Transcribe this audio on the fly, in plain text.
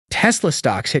Tesla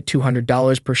stocks hit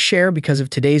 $200 per share because of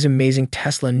today's amazing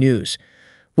Tesla news.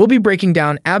 We'll be breaking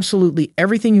down absolutely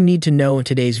everything you need to know in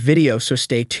today's video, so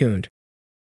stay tuned.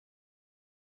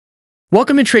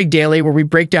 Welcome to Trade Daily, where we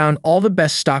break down all the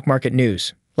best stock market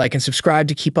news. Like and subscribe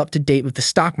to keep up to date with the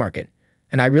stock market.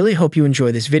 And I really hope you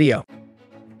enjoy this video.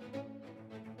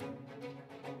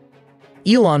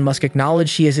 Elon Musk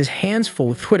acknowledged he has his hands full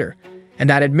with Twitter, and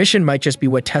that admission might just be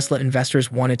what Tesla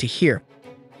investors wanted to hear.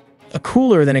 A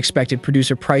cooler-than-expected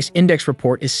producer price index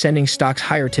report is sending stocks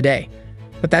higher today,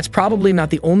 but that's probably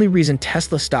not the only reason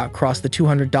Tesla stock crossed the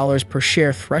 $200 per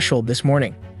share threshold this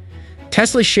morning.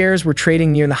 Tesla shares were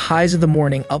trading near the highs of the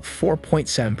morning, up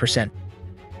 4.7%.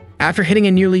 After hitting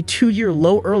a nearly two-year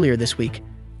low earlier this week,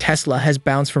 Tesla has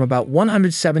bounced from about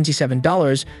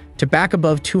 $177 to back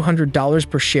above $200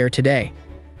 per share today.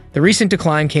 The recent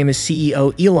decline came as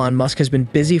CEO Elon Musk has been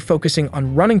busy focusing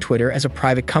on running Twitter as a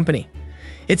private company.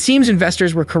 It seems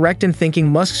investors were correct in thinking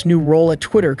Musk's new role at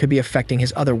Twitter could be affecting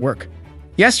his other work.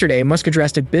 Yesterday, Musk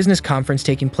addressed a business conference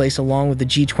taking place along with the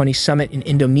G20 summit in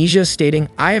Indonesia, stating,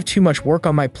 "I have too much work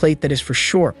on my plate, that is for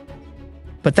sure."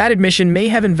 But that admission may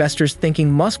have investors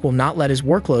thinking Musk will not let his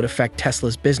workload affect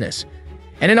Tesla's business.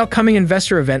 And an upcoming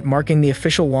investor event marking the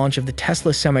official launch of the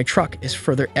Tesla semi-truck is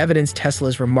further evidence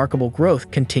Tesla's remarkable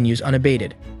growth continues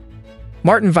unabated.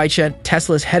 Martin Weicha,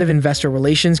 Tesla's head of investor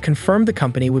relations, confirmed the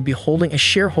company would be holding a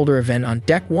shareholder event on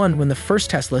Deck 1 when the first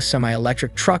Tesla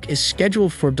semi-electric truck is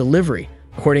scheduled for delivery,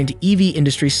 according to EV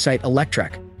industry site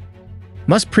Electrek.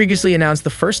 Musk previously announced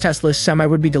the first Tesla semi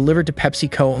would be delivered to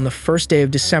PepsiCo on the first day of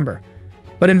December,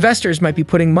 but investors might be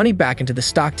putting money back into the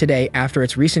stock today after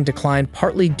its recent decline,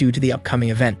 partly due to the upcoming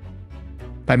event.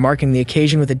 By marking the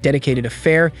occasion with a dedicated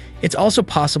affair, it's also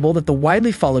possible that the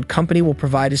widely followed company will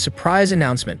provide a surprise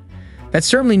announcement. That's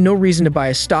certainly no reason to buy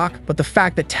a stock, but the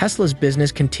fact that Tesla's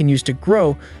business continues to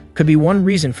grow could be one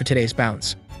reason for today's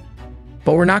bounce.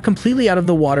 But we're not completely out of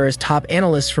the water, as top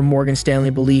analysts from Morgan Stanley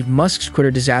believe Musk's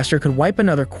Twitter disaster could wipe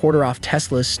another quarter off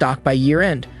Tesla's stock by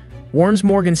year-end, warns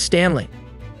Morgan Stanley.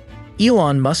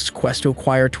 Elon Musk's quest to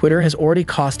acquire Twitter has already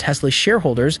cost Tesla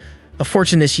shareholders a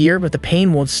fortune this year, but the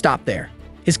pain won't stop there.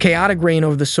 His chaotic reign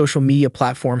over the social media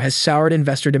platform has soured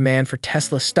investor demand for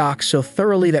Tesla stock so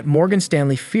thoroughly that Morgan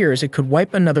Stanley fears it could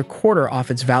wipe another quarter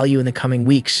off its value in the coming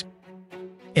weeks.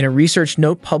 In a research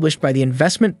note published by the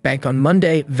investment bank on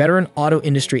Monday, veteran auto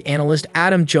industry analyst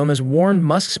Adam Jonas warned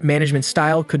Musk's management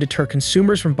style could deter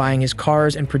consumers from buying his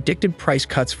cars and predicted price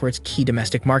cuts for its key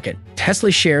domestic market.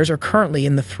 Tesla shares are currently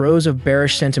in the throes of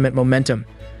bearish sentiment momentum,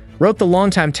 wrote the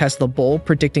longtime Tesla bull,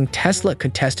 predicting Tesla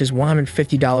could test his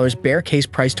 $150 bear case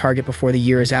price target before the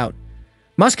year is out.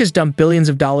 Musk has dumped billions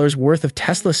of dollars worth of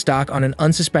Tesla stock on an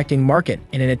unsuspecting market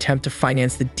in an attempt to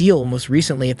finance the deal, most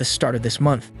recently at the start of this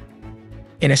month.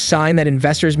 In a sign that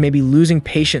investors may be losing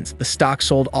patience, the stock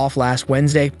sold off last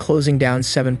Wednesday, closing down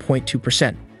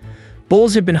 7.2%.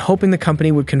 Bulls have been hoping the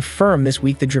company would confirm this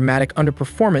week the dramatic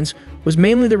underperformance was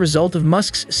mainly the result of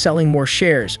Musk's selling more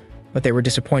shares, but they were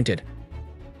disappointed.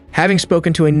 Having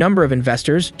spoken to a number of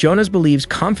investors, Jonas believes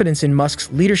confidence in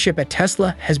Musk's leadership at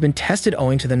Tesla has been tested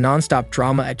owing to the nonstop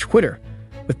drama at Twitter,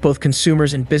 with both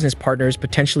consumers and business partners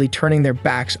potentially turning their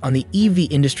backs on the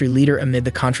EV industry leader amid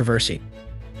the controversy.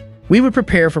 "We would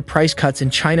prepare for price cuts in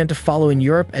China to follow in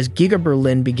Europe as Giga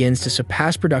Berlin begins to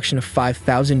surpass production of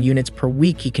 5,000 units per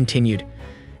week," he continued.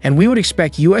 "And we would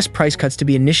expect US price cuts to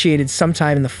be initiated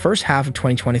sometime in the first half of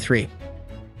 2023.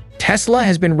 Tesla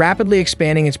has been rapidly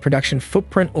expanding its production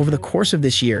footprint over the course of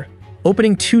this year,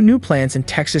 opening 2 new plants in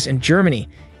Texas and Germany,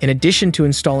 in addition to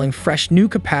installing fresh new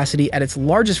capacity at its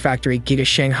largest factory, Giga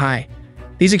Shanghai.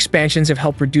 These expansions have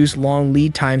helped reduce long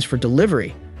lead times for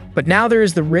delivery, but now there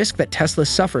is the risk that Tesla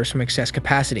suffers from excess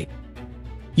capacity.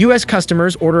 US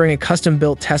customers ordering a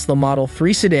custom-built Tesla Model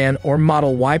 3 sedan or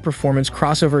Model Y performance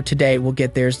crossover today will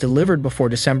get theirs delivered before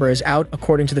December is out,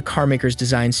 according to the carmaker's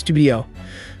design studio.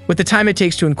 With the time it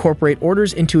takes to incorporate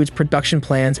orders into its production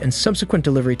plans and subsequent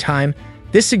delivery time,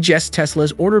 this suggests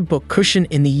Tesla's order book cushion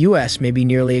in the US may be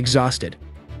nearly exhausted.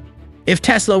 If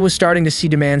Tesla was starting to see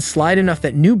demand slide enough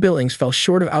that new billings fell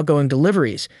short of outgoing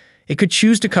deliveries, it could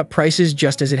choose to cut prices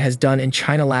just as it has done in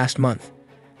China last month.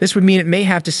 This would mean it may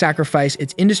have to sacrifice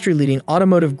its industry-leading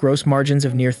automotive gross margins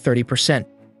of near 30%.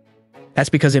 That's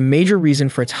because a major reason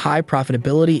for its high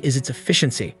profitability is its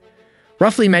efficiency.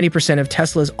 Roughly 90% of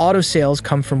Tesla's auto sales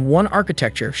come from one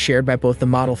architecture shared by both the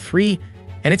Model 3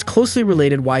 and its closely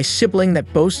related Y sibling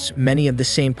that boasts many of the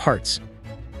same parts.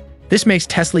 This makes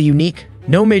Tesla unique.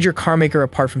 No major carmaker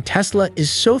apart from Tesla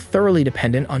is so thoroughly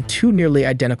dependent on 2 nearly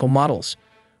identical models.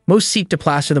 Most seek to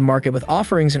plaster the market with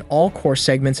offerings in all core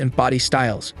segments and body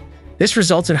styles. This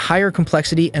results in higher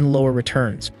complexity and lower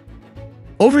returns.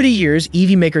 Over the years,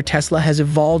 EV maker Tesla has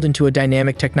evolved into a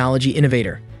dynamic technology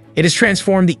innovator. It has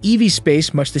transformed the EV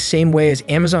space much the same way as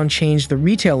Amazon changed the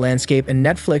retail landscape and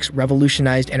Netflix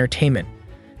revolutionized entertainment.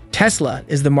 Tesla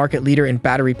is the market leader in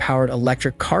battery-powered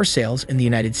electric car sales in the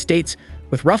United States,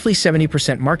 with roughly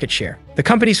 70% market share. The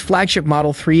company's flagship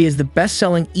Model 3 is the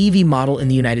best-selling EV model in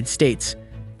the United States.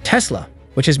 Tesla,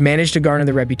 which has managed to garner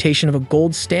the reputation of a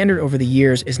gold standard over the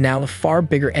years, is now a far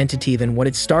bigger entity than what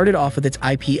it started off with its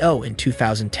IPO in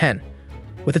 2010,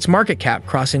 with its market cap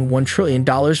crossing $1 trillion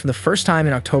for the first time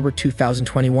in October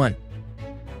 2021.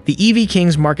 The EV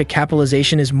King's market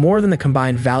capitalization is more than the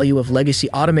combined value of legacy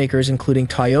automakers including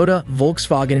Toyota,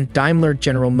 Volkswagen, Daimler,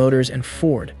 General Motors, and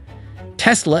Ford.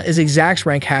 Tesla is exact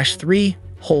rank #3,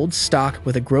 holds stock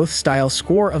with a growth style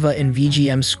score of A and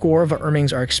VGM score of A.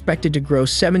 Earnings are expected to grow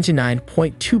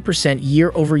 79.2%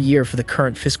 year over year for the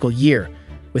current fiscal year,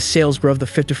 with sales growth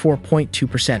of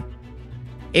 54.2%.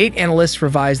 8 analysts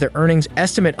revised their earnings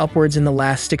estimate upwards in the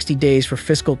last 60 days for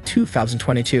fiscal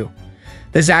 2022.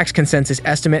 The Zacks consensus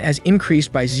estimate has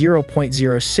increased by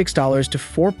 $0.06 to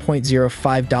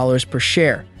 $4.05 per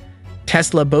share.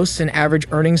 Tesla boasts an average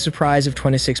earnings surprise of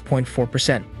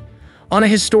 26.4%. On a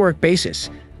historic basis,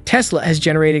 Tesla has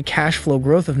generated cash flow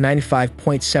growth of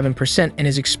 95.7% and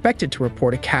is expected to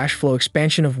report a cash flow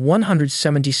expansion of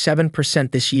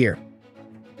 177% this year.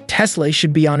 Tesla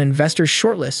should be on investors'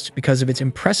 shortlists because of its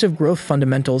impressive growth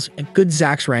fundamentals, a good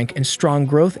Zacks rank, and strong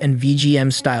growth and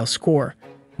VGM-style score.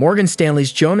 Morgan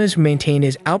Stanley's Jonas, who maintained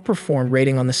his outperformed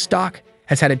rating on the stock,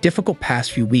 has had a difficult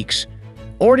past few weeks.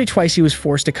 Already twice he was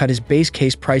forced to cut his base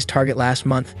case price target last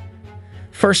month,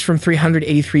 first from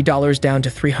 $383 down to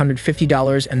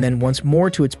 $350 and then once more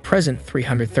to its present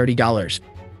 $330.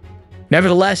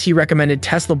 Nevertheless, he recommended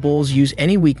Tesla bulls use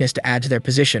any weakness to add to their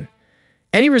position.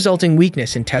 Any resulting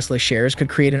weakness in Tesla shares could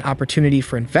create an opportunity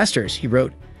for investors, he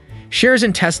wrote. Shares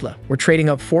in Tesla were trading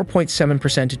up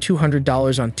 4.7% to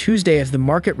 $200 on Tuesday as the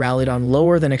market rallied on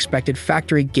lower than expected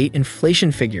factory gate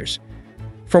inflation figures.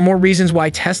 For more reasons why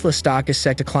Tesla stock is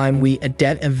set to climb, we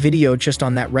add a video just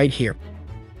on that right here.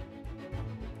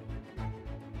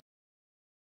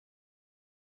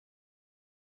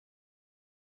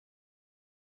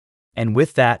 And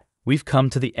with that, we've come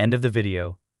to the end of the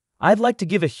video. I'd like to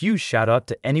give a huge shout out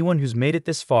to anyone who's made it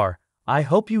this far. I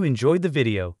hope you enjoyed the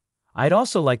video. I'd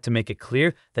also like to make it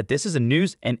clear that this is a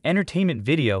news and entertainment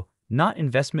video, not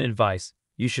investment advice.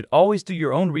 You should always do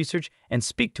your own research and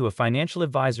speak to a financial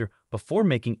advisor before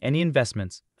making any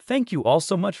investments. Thank you all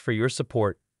so much for your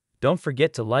support. Don't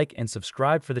forget to like and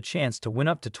subscribe for the chance to win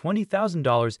up to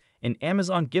 $20,000 in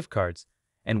Amazon gift cards.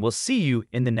 And we'll see you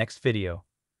in the next video.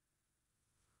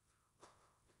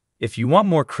 If you want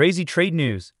more crazy trade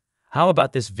news, how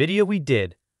about this video we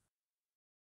did?